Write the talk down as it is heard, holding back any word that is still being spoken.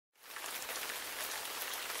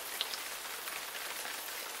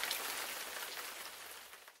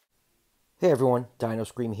Hey everyone, Dino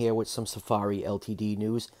Scream here with some Safari Ltd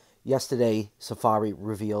news. Yesterday, Safari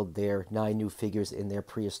revealed their 9 new figures in their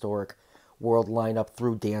prehistoric world lineup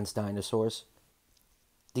through Dan's Dinosaurs.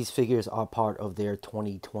 These figures are part of their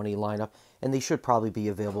 2020 lineup, and they should probably be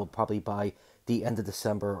available by the end of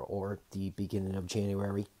December or the beginning of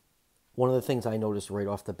January. One of the things I noticed right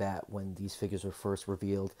off the bat when these figures were first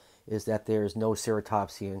revealed is that there's no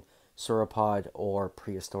ceratopsian, sauropod, or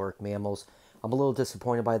prehistoric mammals. I'm a little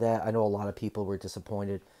disappointed by that. I know a lot of people were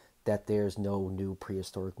disappointed that there's no new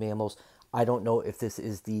prehistoric mammals. I don't know if this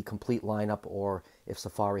is the complete lineup or if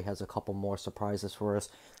Safari has a couple more surprises for us.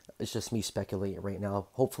 It's just me speculating right now.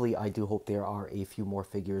 Hopefully, I do hope there are a few more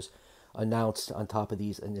figures announced on top of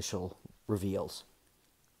these initial reveals.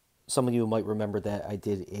 Some of you might remember that I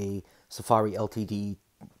did a Safari Ltd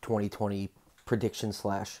 2020 prediction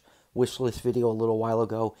slash wish list video a little while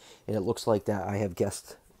ago, and it looks like that I have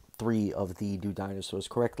guessed 3 of the new dinosaurs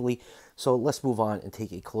correctly. So let's move on and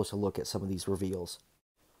take a closer look at some of these reveals.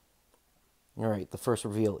 Alright, the first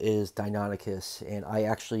reveal is Deinonychus, and I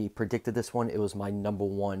actually predicted this one. It was my number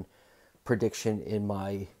 1 prediction in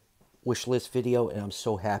my wish list video, and I'm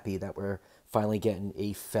so happy that we're finally getting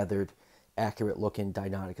a feathered, accurate looking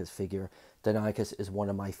Deinonychus figure. Deinonychus is one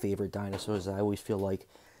of my favorite dinosaurs. I always feel like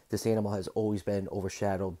this animal has always been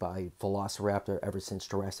overshadowed by Velociraptor ever since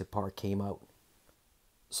Jurassic Park came out.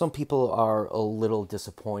 Some people are a little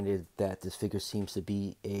disappointed that this figure seems to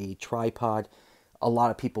be a tripod. A lot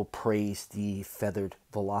of people praise the feathered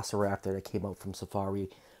Velociraptor that came out from Safari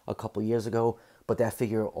a couple years ago, but that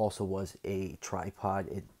figure also was a tripod.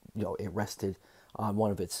 It rested on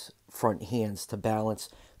one of its front hands to balance.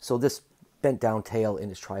 So this bent down tail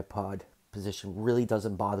in its tripod position really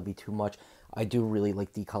doesn't bother me too much. I do really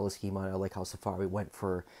like the color scheme on it. I like how Safari went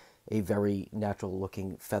for a very natural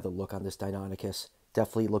looking feather look on this Deinonychus.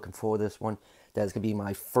 Definitely looking forward to this one. That is going to be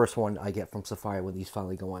my first one I get from Safari when these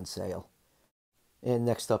finally go on sale. And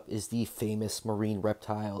next up is the famous marine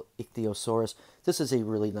reptile Ichthyosaurus. This is a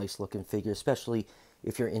really nice looking figure, especially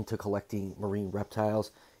if you're into collecting marine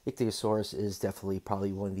reptiles. Ichthyosaurus is definitely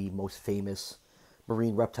probably one of the most famous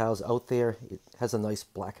marine reptiles out there. It has a nice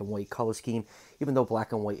black and white color scheme. Even though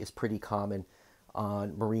black and white is pretty common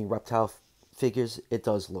on marine reptile figures, it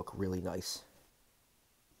does look really nice.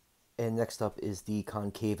 And next up is the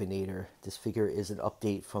Concavenator. This figure is an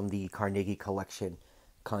update from the Carnegie collection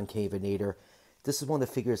Concavenator. This is one of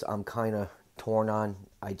the figures I'm kind of torn on.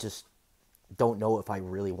 I just don't know if I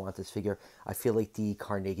really want this figure. I feel like the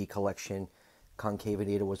Carnegie collection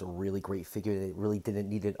Concavenator was a really great figure. It really didn't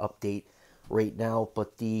need an update right now,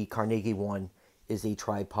 but the Carnegie one is a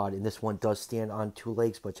tripod, and this one does stand on 2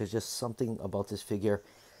 legs, but there's just something about this figure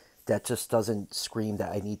that just doesn't scream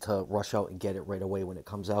that I need to rush out and get it right away when it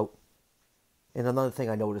comes out. And another thing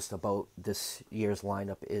I noticed about this year's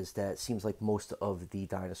lineup is that it seems like most of the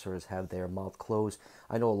dinosaurs have their mouth closed.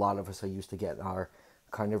 I know a lot of us are used to getting our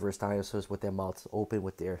carnivorous dinosaurs with their mouths open,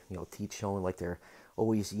 with their teeth showing, like they're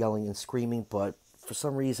always yelling and screaming, but for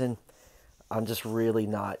some reason I'm just really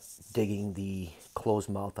not digging the closed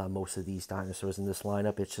mouth on most of these dinosaurs in this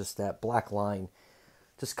lineup. It's just that black line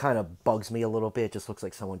just kind of bugs me a little bit. It just looks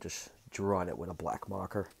like someone just drew on it with a black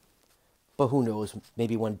marker. But who knows,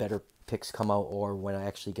 maybe when better pics come out or when I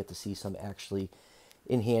actually get to see some actually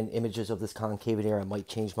in-hand images of this Concavenator, I might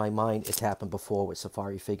change my mind. It's happened before with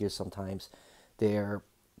Safari figures. Sometimes their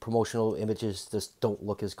promotional images just don't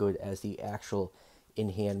look as good as the actual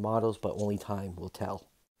in-hand models, but only time will tell.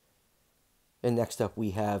 And next up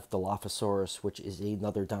we have Dilophosaurus, which is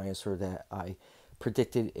another dinosaur that I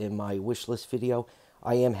predicted in my wish list video.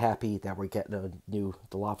 I am happy that we're getting a new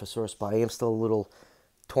Dilophosaurus, but I am still a little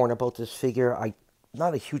torn about this figure. I'm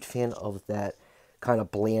not a huge fan of that kind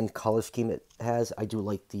of bland color scheme it has. I do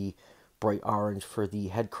like the bright orange for the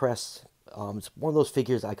head crest. It's one of those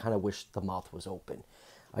figures I kind of wish the mouth was open.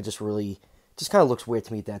 Just kind of looks weird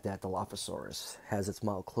to me that Dilophosaurus has its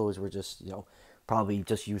mouth closed. We're just, probably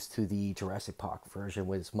just used to the Jurassic Park version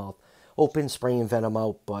with its mouth open, spraying venom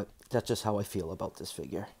out, but that's just how I feel about this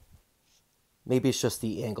figure. Maybe it's just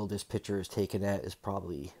the angle this picture is taken at is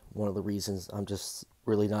probably one of the reasons I'm just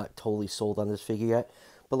really not totally sold on this figure yet.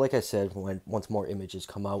 But like I said, once more images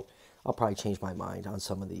come out, I'll probably change my mind on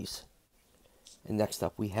some of these. And next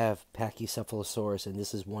up we have Pachycephalosaurus, and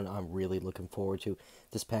this is one I'm really looking forward to.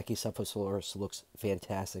 This Pachycephalosaurus looks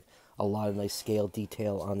fantastic. A lot of nice scale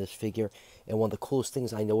detail on this figure. And one of the coolest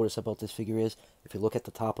things I notice about this figure is, if you look at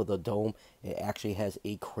the top of the dome, it actually has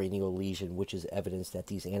a cranial lesion, which is evidence that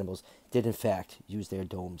these animals did in fact use their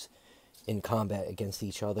domes in combat against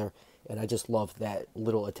each other. And I just love that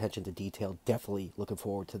little attention to detail. Definitely looking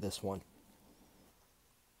forward to this one.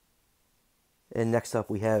 And next up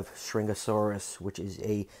we have Shringsaurus, which is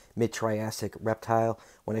a mid-Triassic reptile.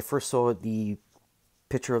 When I first saw the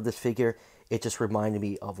picture of this figure, it just reminded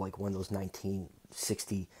me of like one of those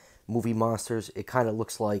 1960 movie monsters. It kind of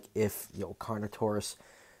looks like if, Carnotaurus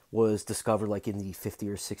was discovered like in the 50s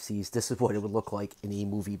or 60s. This is what it would look like in a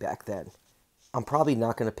movie back then. I'm probably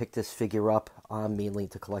not going to pick this figure up. I'm mainly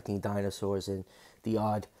into collecting dinosaurs and the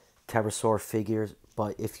odd pterosaur figures.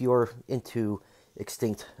 But if you're into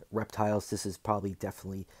extinct reptiles, this is probably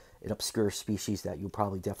definitely an obscure species that you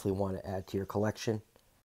probably definitely want to add to your collection.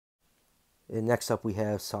 And next up we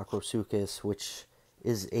have Sarcosuchus, which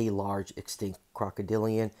is a large extinct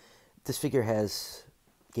crocodilian. This figure has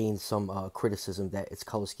gained some criticism that its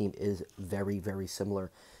color scheme is very, very similar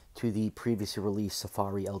to the previously released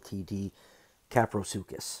Safari Ltd.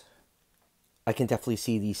 Caprosuchus. I can definitely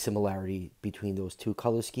see the similarity between those two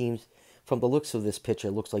color schemes. From the looks of this picture,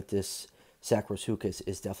 it looks like this Sarcosuchus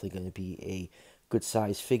is definitely going to be a good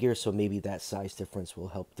size figure, so maybe that size difference will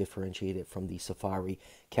help differentiate it from the Safari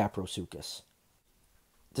Caprosuchus.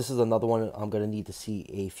 This is another one I'm going to need to see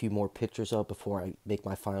a few more pictures of before I make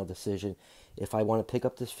my final decision if I want to pick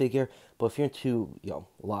up this figure. But if you're into,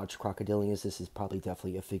 large crocodilians, this is probably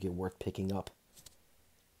definitely a figure worth picking up.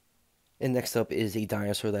 And next up is a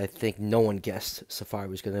dinosaur that I think no one guessed Safari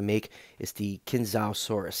was going to make. It's the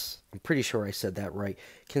Qianzhousaurus. I'm pretty sure I said that right.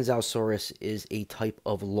 Qianzhousaurus is a type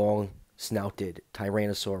of long-snouted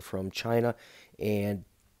tyrannosaur from China, and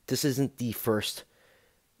this isn't the first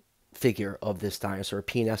figure of this dinosaur.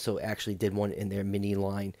 P&SO actually did one in their mini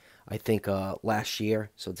line, I think, last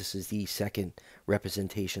year, so this is the second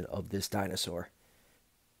representation of this dinosaur.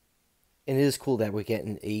 And it is cool that we're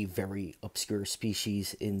getting a very obscure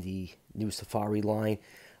species in the new Safari line.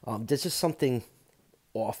 There's just something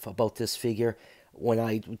off about this figure. When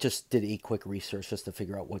I just did a quick research just to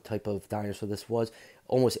figure out what type of dinosaur this was,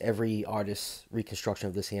 almost every artist's reconstruction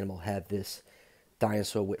of this animal had this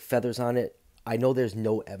dinosaur with feathers on it. I know there's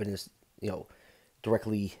no evidence,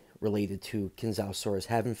 directly related to Qianzhousaurus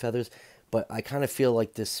having feathers, but I kind of feel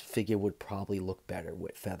like this figure would probably look better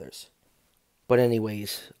with feathers. But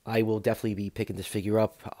anyways, I will definitely be picking this figure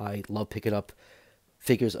up. I love picking up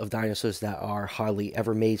figures of dinosaurs that are hardly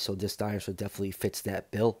ever made, so this dinosaur definitely fits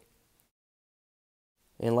that bill.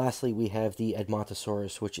 And lastly, we have the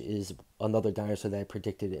Edmontosaurus, which is another dinosaur that I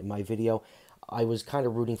predicted in my video. I was kind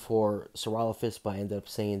of rooting for Saurolophus, but I ended up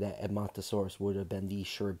saying that Edmontosaurus would have been the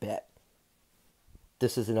sure bet.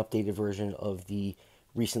 This is an updated version of the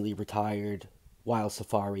recently retired Wild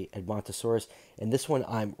Safari Edmontosaurus, and this one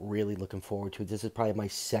I'm really looking forward to. This is probably my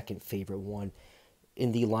second favorite one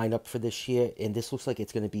in the lineup for this year, and this looks like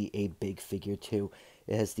it's going to be a big figure too.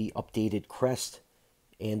 It has the updated crest,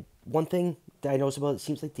 and one thing that I noticed about it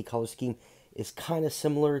seems like the color scheme is kind of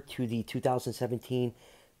similar to the 2017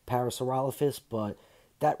 Parasaurolophus, but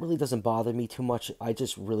that really doesn't bother me too much. I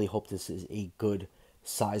just really hope this is a good,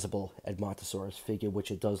 sizable Edmontosaurus figure, which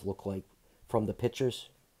it does look like from the pictures.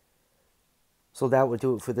 So that would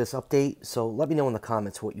do it for this update. So let me know in the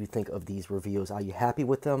comments what you think of these reviews. Are you happy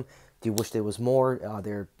with them? Do you wish there was more? Are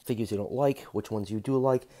there figures you don't like? Which ones you do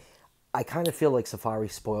like? I kind of feel like Safari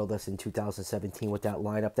spoiled us in 2017 with that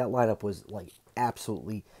lineup. That lineup was like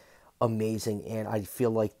absolutely amazing, and I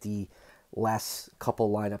feel like the last couple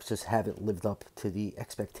lineups just haven't lived up to the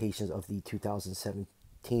expectations of the 2017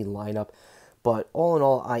 lineup. But all in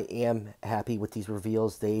all, I am happy with these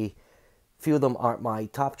reveals. Few of them aren't my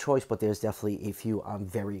top choice, but there's definitely a few I'm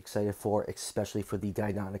very excited for, especially for the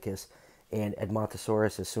Deinonychus and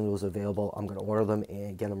Edmontosaurus. As soon as it's available, I'm going to order them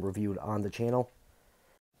and get them reviewed on the channel.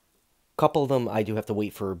 A couple of them I do have to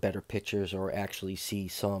wait for better pictures or actually see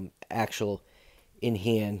some actual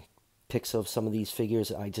in-hand pics of some of these figures.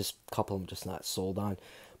 A couple of them just not sold on.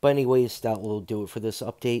 But anyways, that will do it for this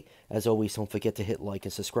update. As always, don't forget to hit like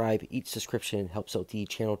and subscribe. Each subscription helps out the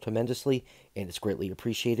channel tremendously, and it's greatly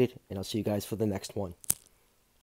appreciated. And I'll see you guys for the next one.